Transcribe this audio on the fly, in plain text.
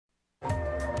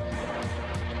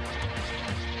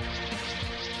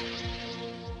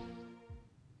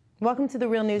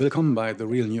Willkommen bei The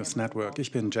Real News Network.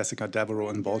 Ich bin Jessica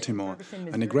Devereaux in Baltimore.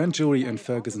 Eine Grand Jury in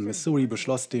Ferguson, Missouri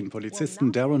beschloss, den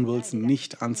Polizisten Darren Wilson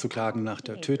nicht anzuklagen nach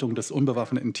der Tötung des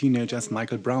unbewaffneten Teenagers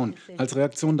Michael Brown. Als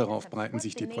Reaktion darauf breiten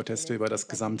sich die Proteste über das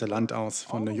gesamte Land aus,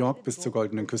 von New York bis zur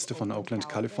Goldenen Küste von Oakland,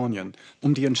 Kalifornien.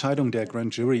 Um die Entscheidung der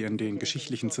Grand Jury in den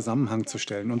geschichtlichen Zusammenhang zu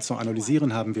stellen und zu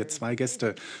analysieren, haben wir zwei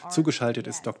Gäste. Zugeschaltet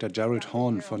ist Dr. Gerald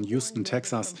Horne von Houston,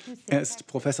 Texas. Er ist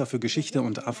Professor für Geschichte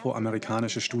und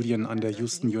afroamerikanische Studien an der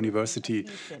Houston University.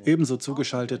 Ebenso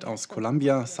zugeschaltet aus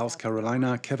Columbia, South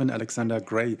Carolina, Kevin Alexander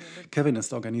Gray. Kevin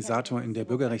ist Organisator in der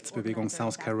Bürgerrechtsbewegung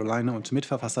South Carolina und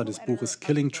Mitverfasser des Buches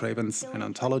Killing Travens, an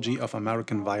Anthology of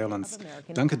American Violence.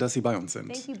 Danke, dass Sie bei uns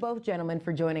sind.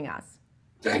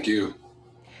 Thank you.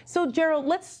 So, Gerald,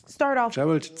 let's start off.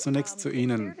 Gerald, zunächst zu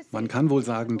Ihnen. Man kann wohl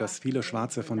sagen, dass viele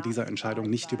Schwarze von dieser Entscheidung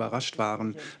nicht überrascht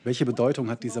waren. Welche Bedeutung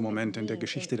hat dieser Moment in der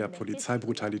Geschichte der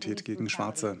Polizeibrutalität gegen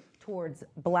Schwarze?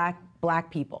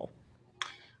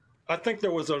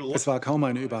 Es war kaum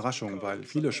eine Überraschung, weil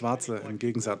viele Schwarze im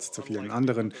Gegensatz zu vielen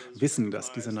anderen wissen,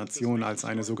 dass diese Nation als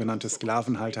eine sogenannte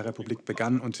Sklavenhalter Republik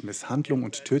begann und Misshandlung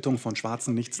und Tötung von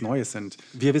Schwarzen nichts Neues sind.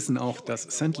 Wir wissen auch, dass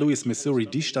St. Louis, Missouri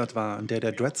die Stadt war, in der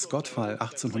Dred Scott-Fall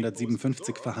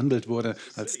 1857 verhandelt wurde,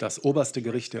 als das oberste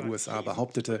Gericht der USA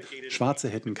behauptete, Schwarze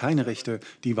hätten keine Rechte,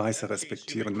 die Weiße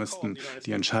respektieren müssten.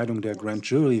 Die Entscheidung der Grand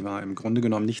Jury war im Grunde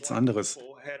genommen nichts anderes.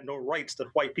 Had no rights that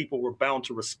white people were bound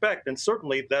to respect, and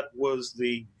certainly that was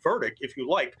the verdict, if you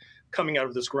like, coming out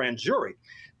of this grand jury.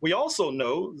 We also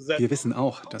know that Wir wissen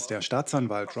auch, dass der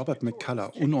Staatsanwalt Robert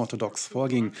McCullough unorthodox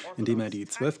vorging, indem er die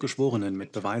 12 Geschworenen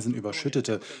mit Beweisen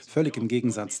überschüttete, völlig im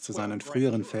Gegensatz zu seinen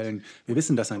früheren Fällen. Wir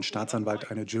wissen, dass ein Staatsanwalt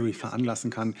eine Jury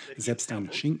veranlassen kann, selbst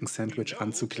ein Schinkensandwich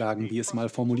anzuklagen, wie es mal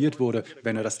formuliert wurde,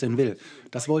 wenn er das denn will.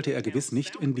 Das wollte er gewiss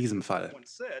nicht in diesem Fall.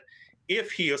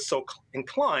 if he is so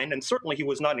inclined, and certainly he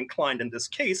was not inclined in this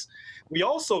case, we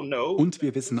also know. Und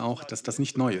wir wissen auch, dass das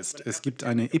nicht neu ist. Es gibt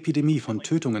eine Epidemie von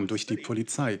Tötungen durch die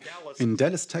Polizei. In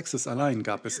Dallas, Texas allein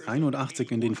gab es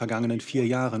 81 in den vergangenen 4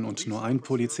 Jahren und nur ein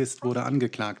Polizist wurde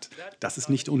angeklagt. Das ist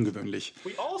nicht ungewöhnlich.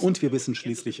 Und wir wissen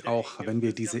schließlich auch, wenn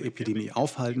wir diese Epidemie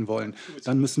aufhalten wollen,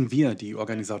 dann müssen wir, die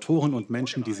Organisatoren und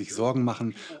Menschen, die sich Sorgen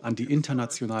machen, an die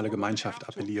internationale Gemeinschaft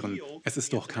appellieren. Es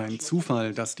ist doch kein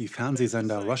Zufall, dass die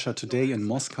Fernsehsender Russia Today in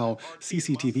Moskau,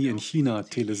 CCTV in China,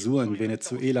 Telesur in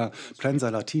Venezuela, Prensa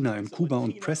Latina in Kuba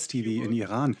und Press TV in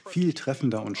Iran viel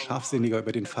treffender und scharfsinniger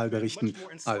über den Fall berichten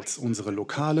als unsere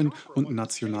lokalen und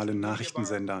nationalen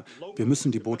Nachrichtensender. Wir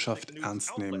müssen die Botschaft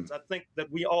ernst nehmen.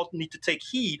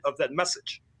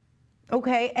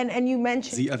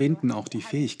 Sie erwähnten auch die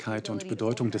Fähigkeit und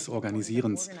Bedeutung des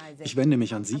Organisierens. Ich wende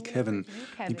mich an Sie, Kevin.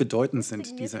 Wie bedeutend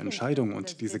sind diese Entscheidung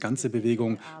und diese ganze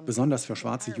Bewegung, besonders für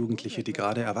schwarze Jugendliche, die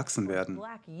gerade erwachsen werden?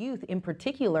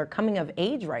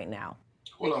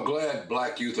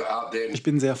 Ich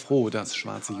bin sehr froh, dass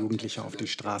schwarze Jugendliche auf die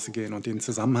Straße gehen und den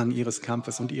Zusammenhang ihres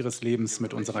Kampfes und ihres Lebens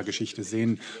mit unserer Geschichte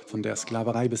sehen, von der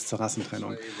Sklaverei bis zur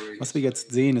Rassentrennung. Was wir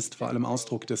jetzt sehen, ist vor allem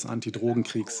Ausdruck des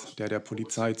Antidrogenkriegs, der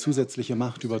Polizei zusätzliche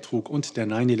Macht übertrug, und der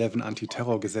 9/11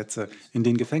 Antiterrorgesetze. In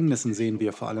den Gefängnissen sehen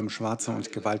wir vor allem schwarze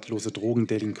und gewaltlose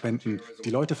Drogendelinquenten.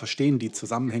 Die Leute verstehen die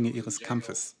Zusammenhänge ihres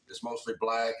Kampfes.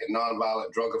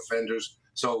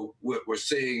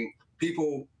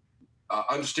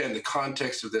 Understand the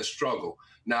context of their struggle.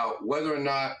 Now, whether or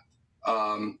not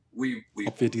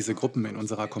ob wir diese Gruppen in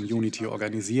unserer Community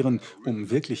organisieren,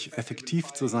 um wirklich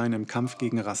effektiv zu sein im Kampf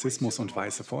gegen Rassismus und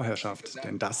weiße Vorherrschaft.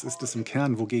 Denn das ist es im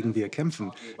Kern, wogegen wir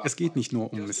kämpfen. Es geht nicht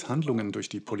nur um Misshandlungen durch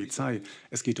die Polizei,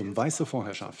 es geht um weiße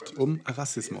Vorherrschaft, um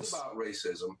Rassismus.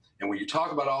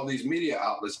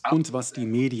 Und was die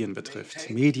Medien betrifft,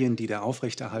 Medien, die der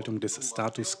Aufrechterhaltung des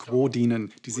Status quo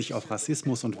dienen, die sich auf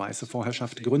Rassismus und weiße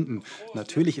Vorherrschaft gründen.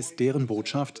 Natürlich ist deren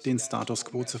Botschaft, den Status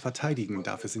quo zu verteidigen.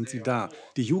 Dafür sind sie da.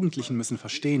 Die Jugendlichen müssen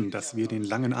verstehen, dass wir den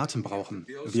langen Atem brauchen.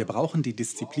 Wir brauchen die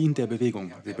Disziplin der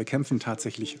Bewegung. Wir bekämpfen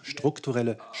tatsächlich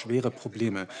strukturelle, schwere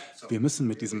Probleme. Wir müssen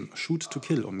mit diesem Shoot to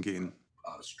Kill umgehen.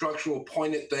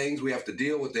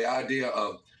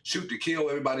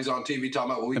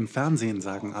 Im Fernsehen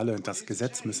sagen alle, das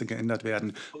Gesetz müsse geändert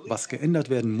werden. Was geändert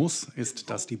werden muss,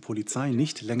 ist, dass die Polizei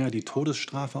nicht länger die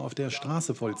Todesstrafe auf der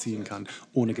Straße vollziehen kann,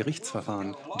 ohne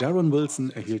Gerichtsverfahren. Darren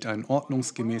Wilson erhielt ein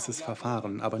ordnungsgemäßes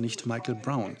Verfahren, aber nicht Michael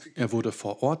Brown. Er wurde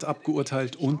vor Ort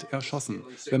abgeurteilt und erschossen.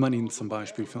 Wenn man ihn zum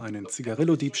Beispiel für einen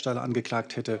Zigarillo-Diebstahl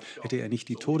angeklagt hätte, hätte er nicht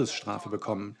die Todesstrafe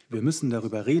bekommen. Wir müssen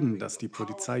darüber reden, dass die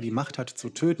Polizei die Macht hat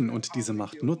zu töten und diese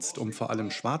Macht nutzt, um vor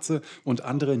allem Schwarze und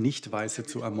andere andere Nicht-Weiße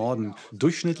zu ermorden.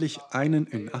 Durchschnittlich einen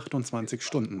in 28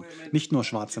 Stunden. Nicht nur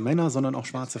schwarze Männer, sondern auch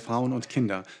schwarze Frauen und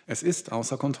Kinder. Es ist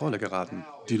außer Kontrolle geraten.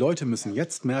 Die Leute müssen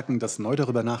jetzt merken, dass neu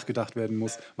darüber nachgedacht werden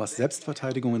muss, was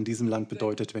Selbstverteidigung in diesem Land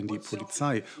bedeutet, wenn die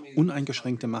Polizei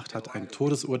uneingeschränkte Macht hat, ein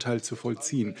Todesurteil zu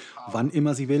vollziehen, wann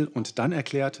immer sie will, und dann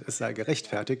erklärt, es sei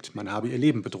gerechtfertigt, man habe ihr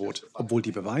Leben bedroht, obwohl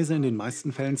die Beweise in den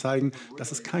meisten Fällen zeigen,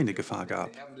 dass es keine Gefahr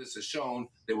gab.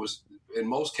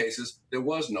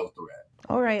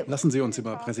 Lassen Sie uns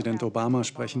über Präsident Obama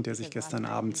sprechen, der sich gestern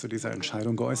Abend zu dieser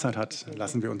Entscheidung geäußert hat.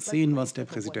 Lassen wir uns sehen, was der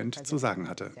Präsident zu sagen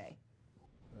hatte.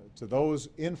 To those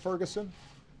in Ferguson,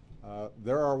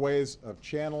 there are ways of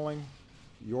channeling.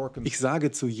 Ich sage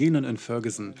zu jenen in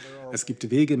Ferguson, es gibt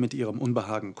Wege, mit ihrem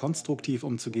Unbehagen konstruktiv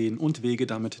umzugehen und Wege,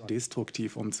 damit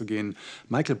destruktiv umzugehen.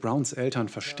 Michael Browns Eltern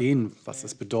verstehen, was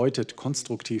es bedeutet,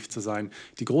 konstruktiv zu sein.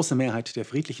 Die große Mehrheit der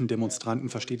friedlichen Demonstranten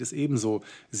versteht es ebenso.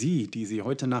 Sie, die Sie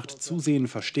heute Nacht zusehen,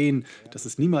 verstehen, dass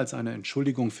es niemals eine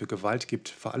Entschuldigung für Gewalt gibt.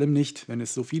 Vor allem nicht, wenn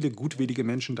es so viele gutwillige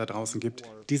Menschen da draußen gibt,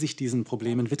 die sich diesen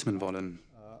Problemen widmen wollen.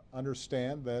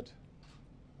 Understand that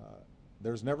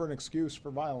there's never an excuse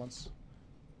for violence.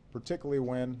 Particularly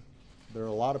when there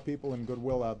are a lot of people in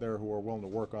goodwill out there who are willing to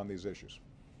work on these issues.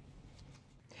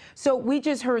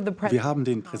 Wir haben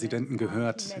den Präsidenten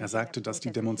gehört. Er sagte, dass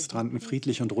die Demonstranten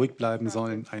friedlich und ruhig bleiben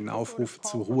sollen. Einen Aufruf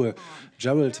zur Ruhe.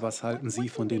 Gerald, was halten Sie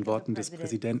von den Worten des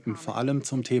Präsidenten, vor allem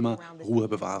zum Thema Ruhe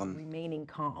bewahren?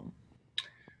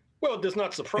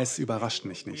 Es überrascht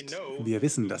mich nicht. Wir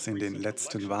wissen, dass in den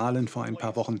letzten Wahlen vor ein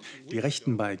paar Wochen die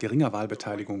Rechten bei geringer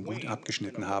Wahlbeteiligung gut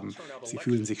abgeschnitten haben. Sie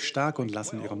fühlen sich stark und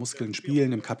lassen ihre Muskeln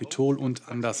spielen im Kapitol und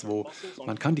anderswo.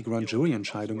 Man kann die Grand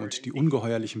Jury-Entscheidung und die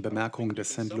ungeheuerlichen Bemerkungen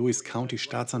des St. Louis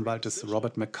County-Staatsanwaltes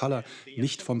Robert McCullough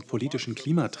nicht vom politischen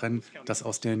Klima trennen, das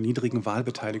aus der niedrigen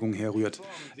Wahlbeteiligung herrührt.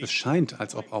 Es scheint,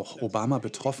 als ob auch Obama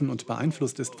betroffen und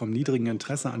beeinflusst ist vom niedrigen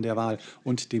Interesse an der Wahl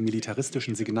und dem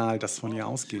militaristischen Signal, das von ihr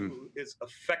ausging. Is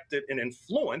affected and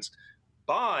influenced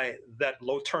by that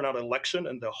low turnout election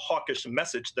and the hawkish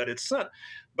message that it sent.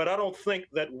 But I don't think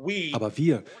that we. Aber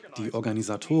wir, die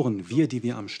Organisatoren, wir, die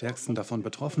wir am stärksten davon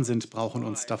betroffen sind, brauchen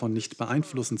uns davon nicht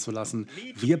beeinflussen zu lassen.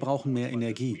 Wir brauchen mehr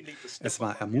Energie. Es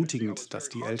war ermutigend, dass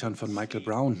die Eltern von Michael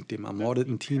Brown, dem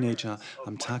ermordeten Teenager,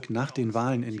 am Tag nach den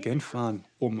Wahlen in Genf waren,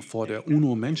 um vor der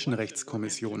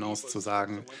UNO-Menschenrechtskommission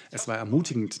auszusagen. Es war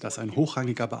ermutigend, dass ein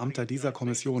hochrangiger Beamter dieser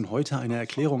Kommission heute eine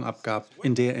Erklärung abgab,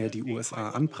 in der er die USA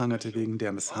anprangerte wegen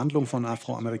der Misshandlung von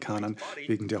Afroamerikanern,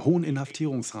 wegen der hohen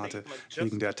Inhaftierungsrate,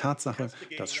 wegen der Tatsache,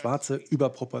 dass Schwarze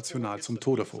überproportional zum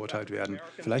Tode verurteilt werden.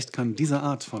 Vielleicht kann diese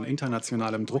Art von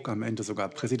internationalem Druck am Ende sogar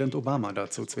Präsident Obama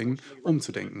dazu zwingen,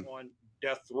 umzudenken.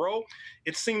 Death row.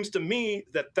 It seems to me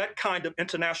that that kind of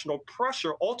international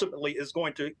pressure ultimately is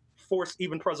going to force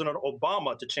even President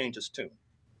Obama to change his tune.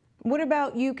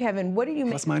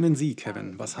 Was meinen Sie,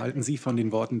 Kevin? Was halten Sie von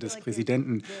den Worten des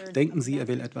Präsidenten? Denken Sie, er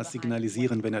will etwas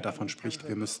signalisieren, wenn er davon spricht,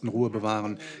 wir müssten Ruhe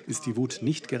bewahren? Ist die Wut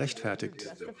nicht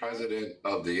gerechtfertigt?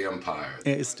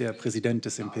 Er ist der Präsident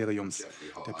des Imperiums.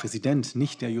 Der Präsident,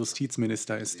 nicht der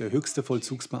Justizminister, ist der höchste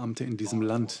Vollzugsbeamte in diesem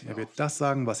Land. Er wird das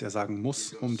sagen, was er sagen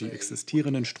muss, um die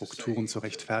existierenden Strukturen zu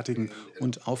rechtfertigen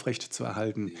und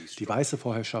aufrechtzuerhalten. Die weiße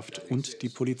Vorherrschaft und die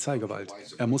Polizeigewalt.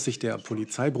 Er muss sich der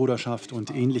Polizeibruderschaft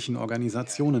und ähnlichen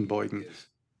Organisationen beugen.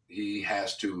 He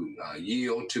has to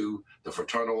yield to the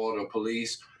Fraternal Order of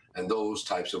Police and those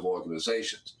types of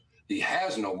organizations. He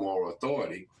has no moral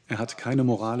authority. Er hat keine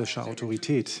moralische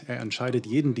Autorität. Er entscheidet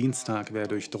jeden Dienstag, wer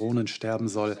durch Drohnen sterben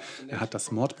soll. Er hat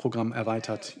das Mordprogramm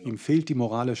erweitert. Ihm fehlt die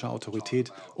moralische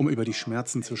Autorität, um über die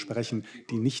Schmerzen zu sprechen,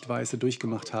 die Nicht-Weiße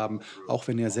durchgemacht haben, auch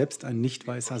wenn er selbst ein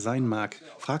Nicht-Weißer sein mag.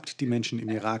 Fragt die Menschen im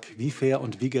Irak, wie fair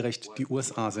und wie gerecht die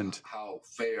USA sind. How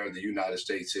fair the United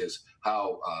States is,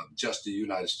 how just the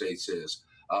United States is.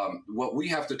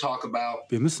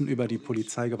 Wir müssen über die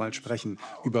Polizeigewalt sprechen,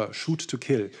 über Shoot to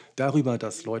Kill, darüber,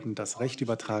 dass Leuten das Recht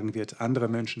übertragen wird, andere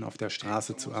Menschen auf der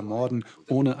Straße zu ermorden,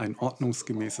 ohne ein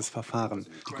ordnungsgemäßes Verfahren.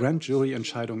 Die Grand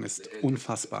Jury-Entscheidung ist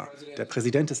unfassbar. Der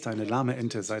Präsident ist eine lahme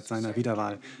Ente seit seiner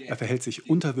Wiederwahl. Er verhält sich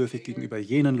unterwürfig gegenüber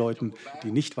jenen Leuten,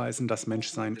 die Nicht-Weißen das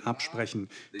Menschsein absprechen,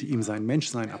 die ihm sein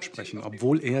Menschsein absprechen,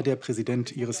 obwohl er der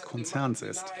Präsident ihres Konzerns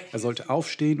ist. Er sollte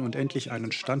aufstehen und endlich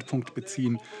einen Standpunkt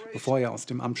beziehen, bevor er aus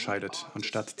dem Amt scheidet,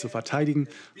 anstatt zu verteidigen,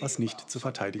 was nicht zu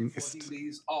verteidigen ist.